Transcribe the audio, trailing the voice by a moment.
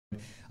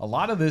a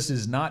lot of this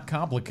is not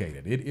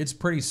complicated. It's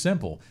pretty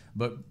simple,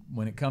 but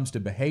when it comes to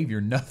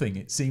behavior, nothing,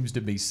 it seems to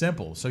be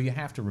simple. So you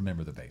have to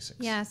remember the basics.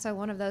 Yeah, so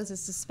one of those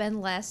is to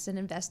spend less and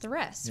invest the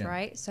rest,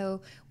 right?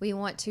 So we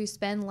want to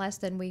spend less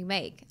than we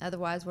make.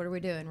 Otherwise, what are we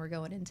doing? We're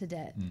going into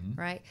debt,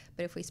 right?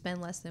 But if we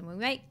spend less than we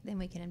make, then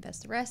we can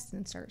invest the rest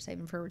and start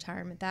saving for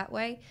retirement that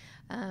way.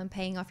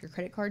 Paying off your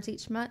credit cards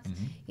each month.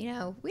 You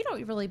know, we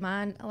don't really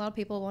mind. A lot of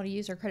people want to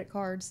use their credit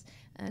cards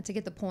to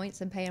get the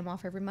points and pay them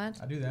off every month.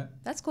 I do that.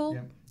 That's cool.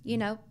 Yeah. You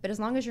know, but as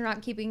long as you're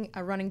not keeping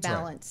a running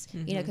balance,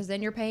 you know, because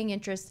then you're paying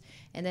interest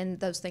and then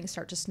those things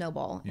start to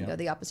snowball and go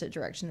the opposite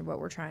direction of what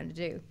we're trying to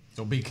do.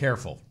 So be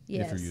careful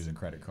if you're using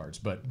credit cards,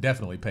 but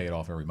definitely pay it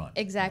off every month.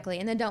 Exactly.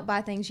 And then don't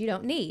buy things you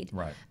don't need.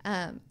 Right.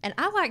 And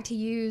I like to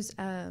use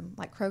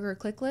like Kroger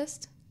Click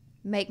List,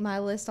 make my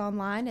list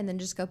online and then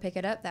just go pick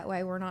it up. That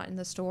way we're not in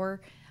the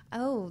store.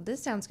 Oh,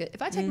 this sounds good.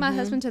 If I take my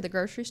husband to the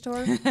grocery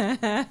store, it's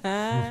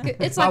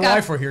my like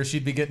wife were here,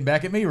 she'd be getting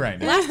back at me right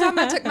now. Last time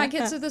I took my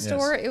kids to the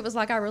store, it was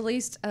like I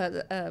released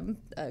a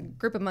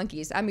group of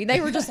monkeys. I mean,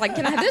 they were just like,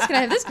 can I have this? Can I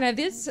have this? Can I have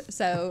this?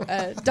 So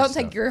don't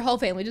take your whole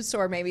family to the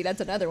store. Maybe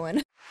that's another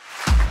one.